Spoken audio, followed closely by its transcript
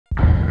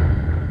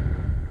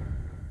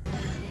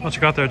What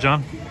you got there,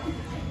 John?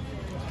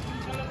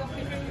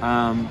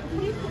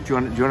 Do you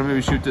want to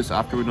maybe shoot this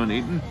after we're done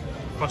eating?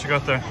 What you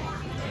got there?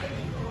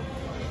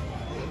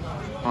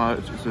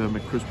 It's a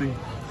McCrispy.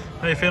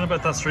 How you feeling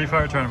about that Street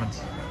Fighter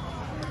tournament?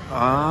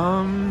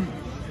 All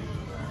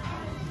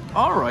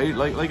right.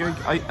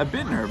 I a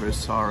bit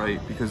nervous. All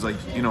right, because I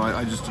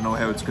just don't know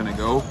how it's gonna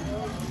go.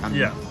 And,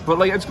 yeah. But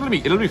like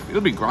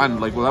it'll be grand.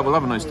 Like we'll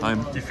have a nice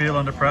time. Do you feel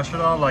under pressure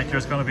at all? Like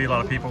there's gonna be a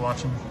lot of people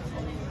watching.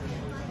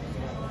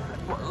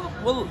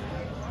 Well.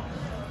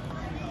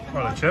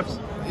 What are the chips?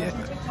 Yeah.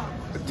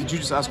 Did you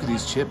just ask for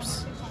these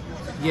chips?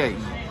 Yeah.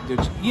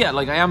 Yeah,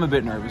 like I am a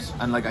bit nervous,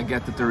 and like I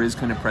get that there is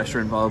kind of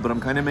pressure involved, but I'm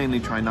kind of mainly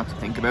trying not to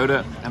think about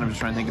it, and I'm just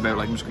trying to think about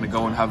like I'm just gonna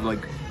go and have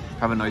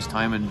a nice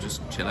time and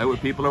just chill out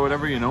with people or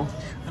whatever, you know.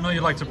 I know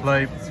you like to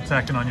play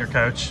Tekken on your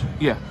couch.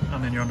 Yeah.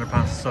 And in your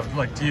underpants and stuff.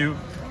 Like, do you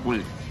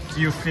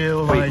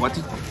feel wait, like? What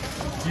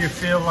do you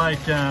feel like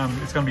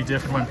it's gonna be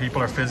different when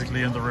people are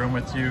physically in the room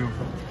with you,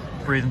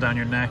 breathing down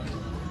your neck?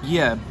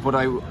 Yeah, but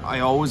I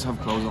always have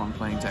clothes on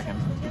playing Tekken.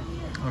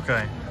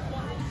 Okay.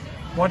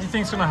 What do you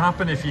think's gonna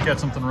happen if you get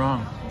something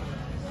wrong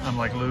and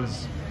like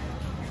lose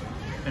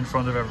in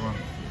front of everyone?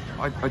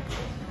 I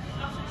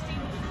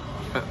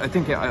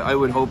think I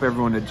would hope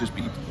everyone would just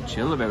be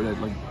chill about it.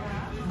 Like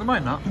they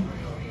might not.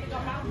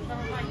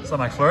 Is that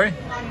McFlurry?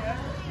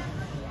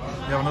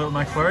 You have a little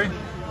McFlurry?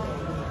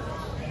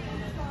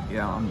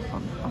 Yeah, I'm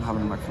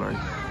having a McFlurry.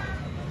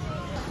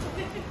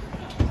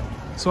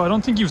 So I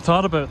don't think you've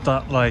thought about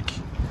that. Like,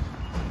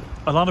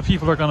 a lot of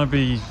people are going to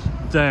be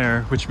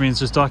there, which means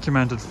there's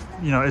documented.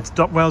 You know, it's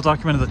well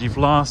documented that you've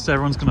lost.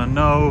 Everyone's going to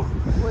know.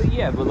 Well,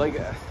 yeah, but like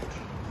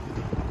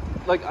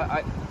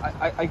I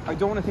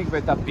don't want to think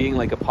about that being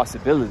like a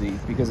possibility,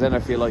 because then I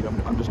feel like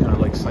I'm just going to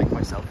like psych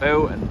myself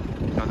out, and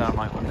you know, then I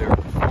might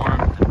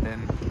underperform,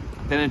 and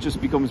then it just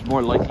becomes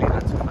more likely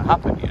that's going to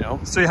happen, you know.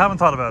 So you haven't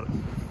thought about it.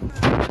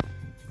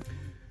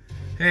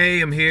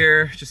 Hey, I'm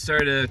here. Just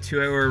started a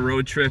 2-hour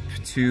road trip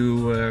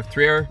to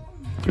 3-hour.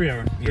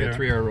 3-hour. Yeah,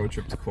 3-hour road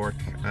trip to Cork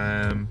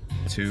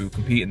to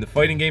compete in the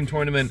fighting game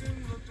tournament.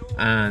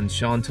 And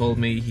Sean told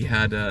me he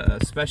had a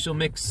special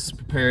mix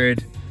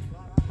prepared.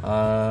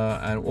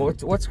 And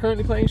what's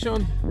currently playing,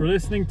 Sean? We're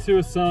listening to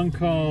a song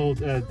called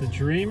 "The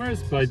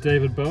Dreamers" by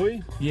David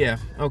Bowie. Yeah.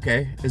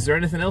 Okay. Is there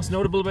anything else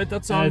notable about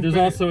that song? There's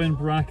also in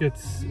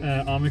brackets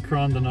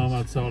Omicron, the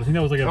Nomad Soul. I think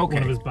that was like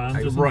one of his bands.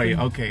 Or something. Right.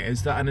 Okay.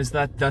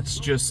 That's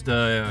just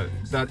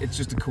that it's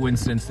just a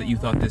coincidence that you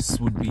thought this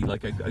would be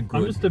like a good.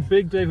 I'm just a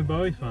big David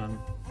Bowie fan.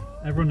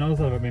 Everyone knows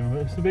that about me.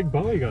 I'm just a big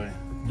Bowie guy.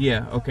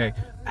 Yeah, okay.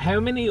 How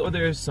many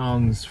other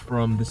songs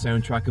from the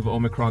soundtrack of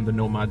Omicron, the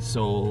Nomad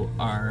Soul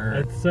are...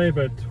 I'd say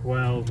about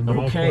 12, and they're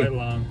all quite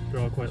long.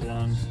 They're all quite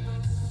long.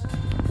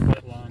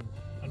 Quite long.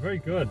 And very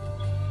good.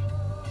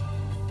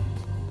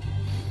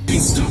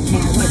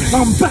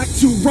 I'm back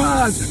to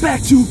rise,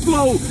 back to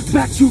flow,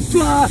 back to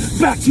fly,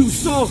 back to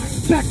soar,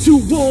 back to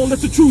war, let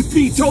the truth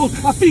be told.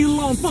 I feel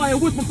on fire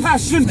with my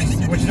passion.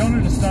 What you don't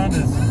understand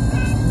is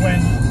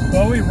when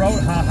Bowie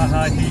wrote ha ha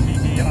ha he he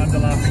he, I'm the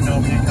laughing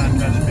nobody, you can't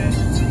catch me.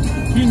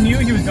 He knew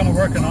he was going to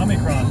work on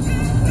Omicron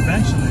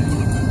eventually,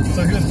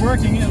 so he was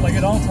working it, like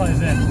it all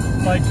ties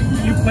in. Like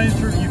you played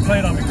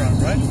Omicron,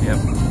 right? Yep.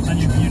 And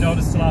you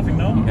noticed the laughing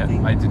gnome?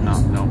 Yeah, I did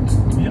not know.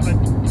 You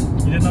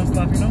didn't notice the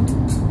laughing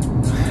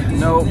gnome?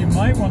 No. You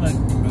might want to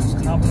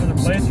have another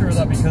playthrough of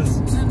that,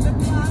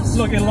 because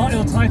look,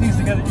 it'll tie things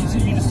together.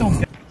 You just don't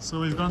get. So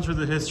we've gone through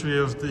the history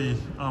of the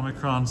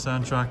Omicron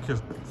soundtrack a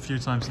few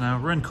times now.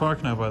 We're in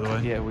Cork now, by the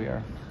way. Yeah, we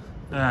are.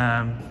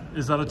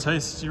 Is that a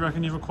taste you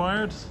reckon you've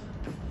acquired?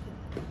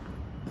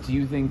 Do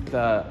you think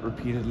that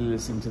repeatedly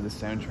listening to the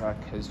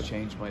soundtrack has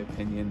changed my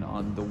opinion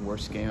on the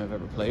worst game I've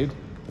ever played?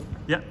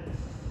 Yeah.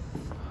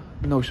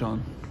 No,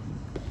 Sean.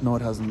 No,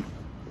 it hasn't.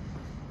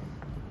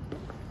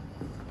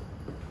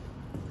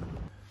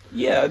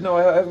 Yeah, no,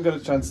 I haven't got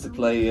a chance to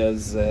play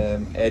as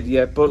Ed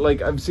yet, but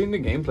like I've seen the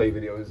gameplay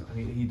videos. I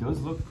mean, he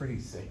does look pretty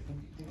sick. I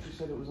think you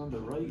said it was on the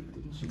right,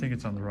 didn't you? I think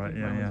it's on the right,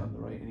 yeah, yeah. It's on the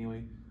right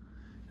anyway.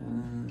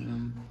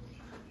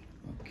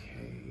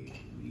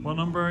 Okay. What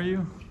number are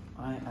you?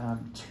 I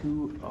am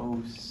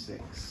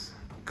 206.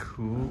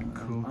 Cool,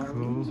 cool, our cool.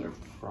 rooms are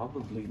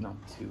probably not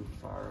too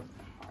far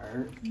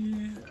apart.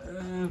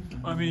 Yeah,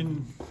 I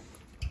mean,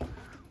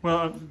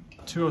 well,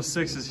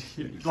 206 is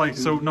here. Like,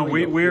 so no,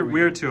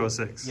 we're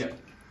 206. Yeah.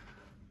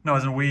 No,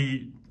 as in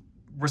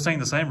we're staying in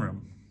the same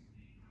room.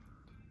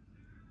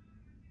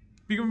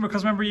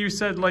 Because remember you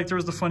said like there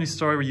was the funny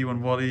story where you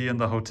and Wally in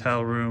the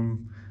hotel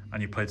room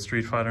and you played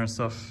Street Fighter and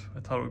stuff. I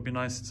thought it would be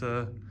nice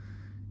to,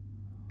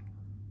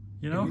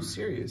 you know. Are you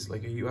serious?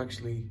 Like, are you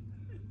actually?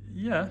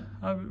 Yeah,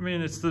 I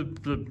mean it's the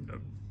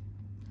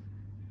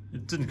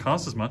it didn't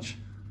cost as much.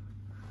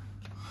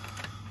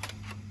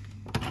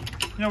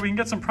 You know, we can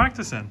get some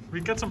practice in. We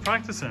can get some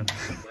practice in. Like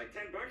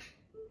 $10?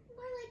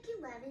 More like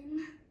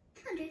 11.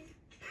 100.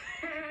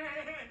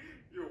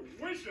 You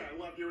wish I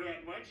loved you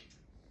that much.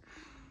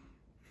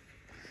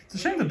 It's a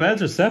shame the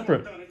beds are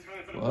separate.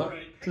 What?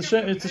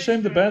 It's a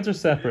shame the beds are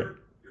separate.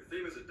 Your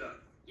theme isn't done.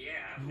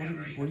 Yeah,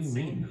 What do you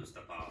mean?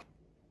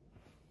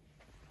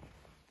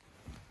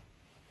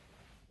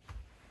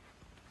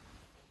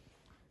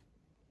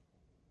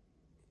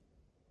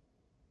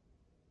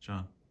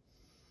 John.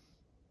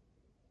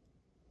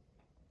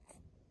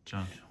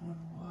 John.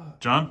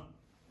 John?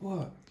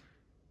 What?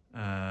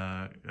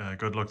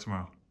 Good luck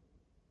tomorrow.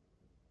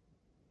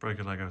 Break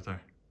your leg out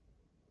there.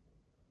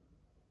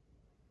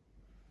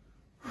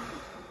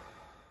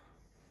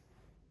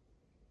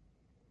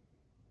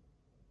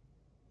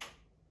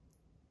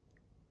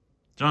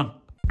 John.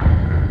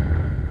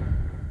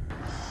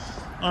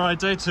 All right,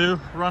 day 2.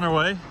 We're on our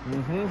way.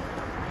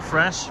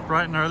 Fresh,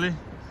 bright and early.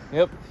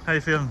 Yep. How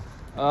you feeling?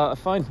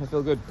 Fine. I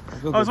feel good.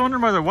 I was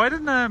wondering why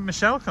didn't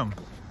Michelle come?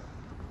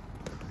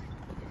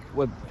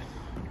 Well,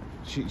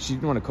 she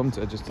didn't want to come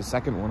to just the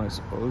second one, I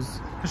suppose.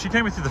 Because she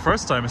came with you the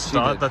first time. It's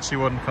odd that she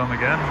wouldn't come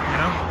again, you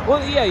know?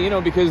 Well, yeah, you know,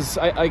 because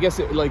I guess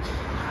it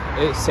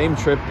same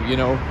trip, you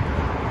know.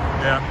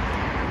 Yeah.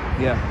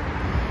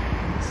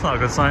 Yeah. It's not a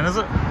good sign, is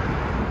it?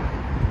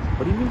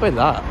 What do you mean by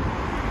that?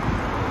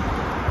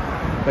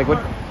 Like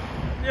what?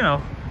 You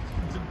know,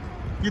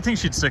 you think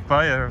she'd stick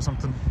by you or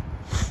something.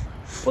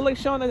 Well, like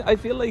Sean, I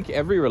feel like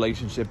every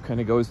relationship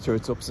kind of goes through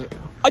its ups.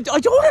 I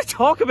don't want to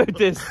talk about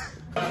this.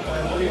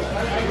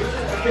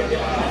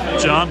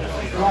 John,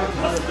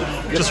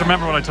 just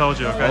remember what I told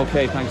you, okay?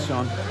 Okay, thanks,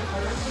 Sean.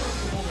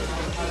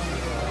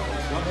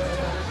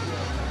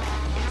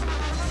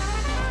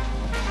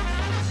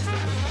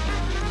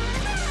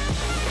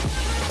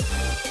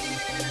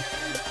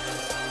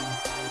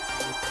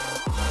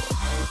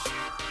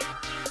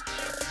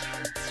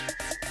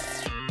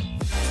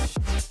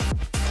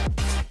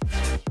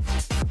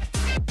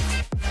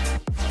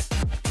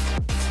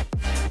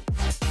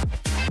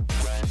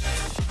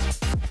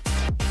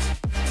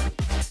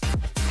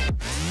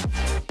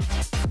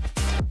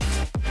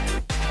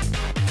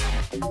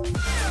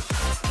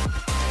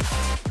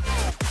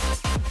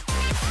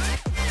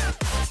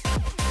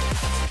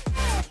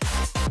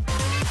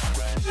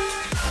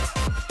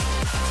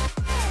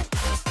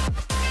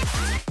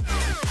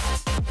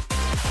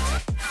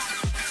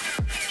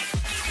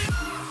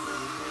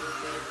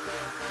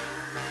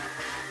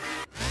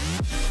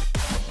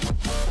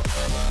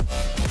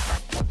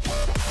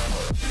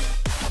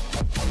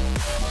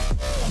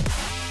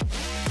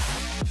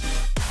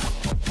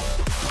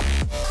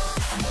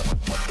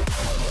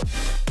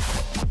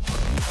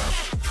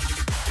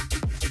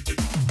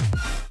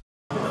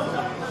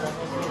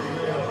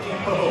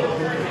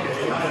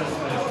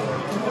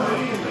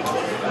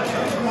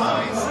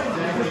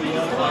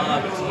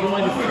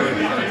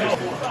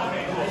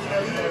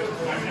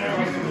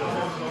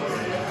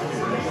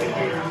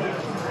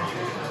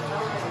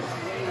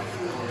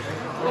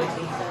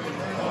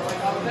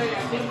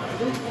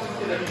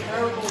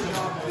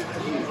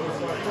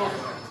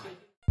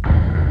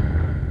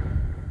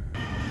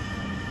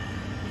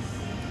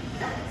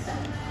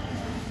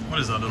 What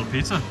is that, little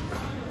pizza?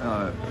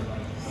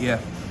 Yeah.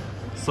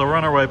 So we're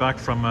on our way back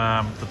from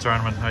the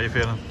tournament. How are you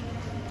feeling?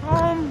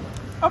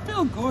 I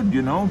feel good,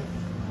 you know.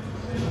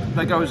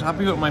 Like I was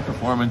happy with my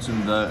performance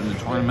in the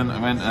tournament.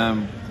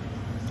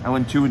 I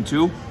went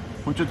 2-2,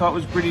 which I thought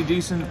was pretty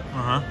decent.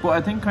 But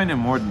I think kind of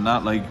more than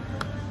that, like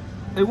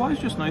it was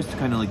just nice to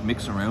kind of like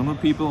mix around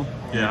with people,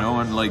 you know,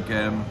 and like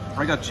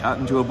I got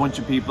chatting to a bunch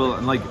of people,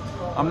 and like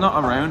I'm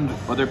not around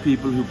other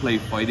people who play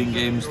fighting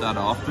games that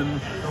often,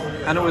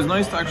 and it was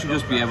nice to actually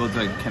just be able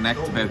to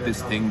connect about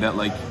this thing that,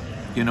 like,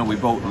 you know, we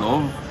both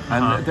love.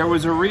 And there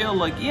was a real,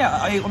 like, yeah,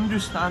 I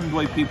understand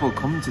why people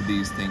come to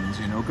these things,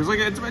 you know, because like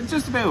it's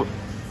just about,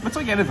 it's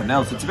like anything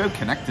else, it's about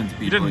connecting to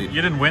people. You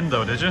didn't win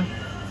though, did you?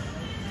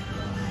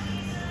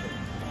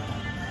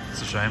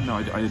 It's a shame. No,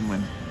 I didn't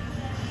win.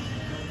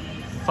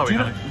 Thought we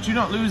did. Did you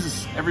not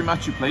lose every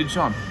match you played,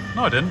 Sean?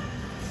 No, I didn't.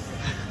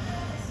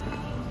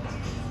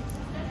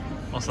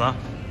 What's that?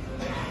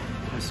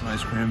 It's some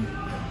ice cream.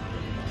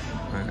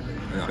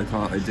 I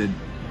thought I did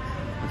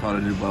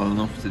well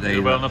enough today. You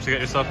did well enough to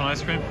get yourself an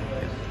ice cream?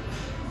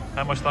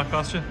 How much that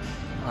cost you?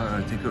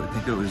 I think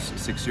it was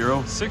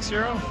 €6.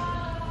 €6?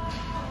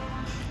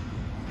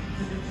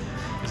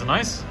 Is it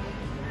nice?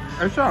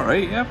 It's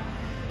alright, yeah.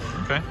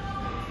 Okay.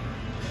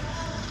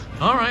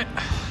 Alright.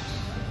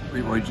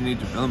 Wait, why'd you need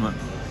to film it?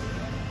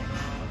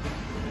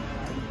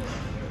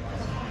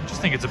 I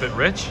just think it's a bit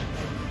rich.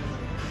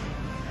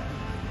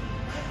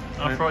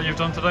 After what you've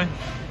done today.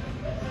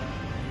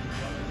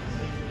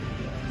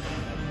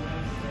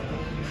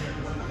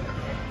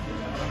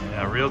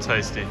 Yeah, real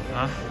tasty,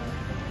 huh?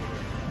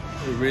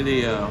 It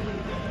really,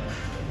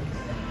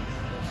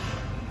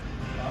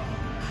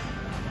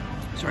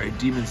 sorry,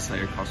 Demon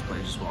Slayer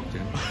cosplay just walked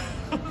in.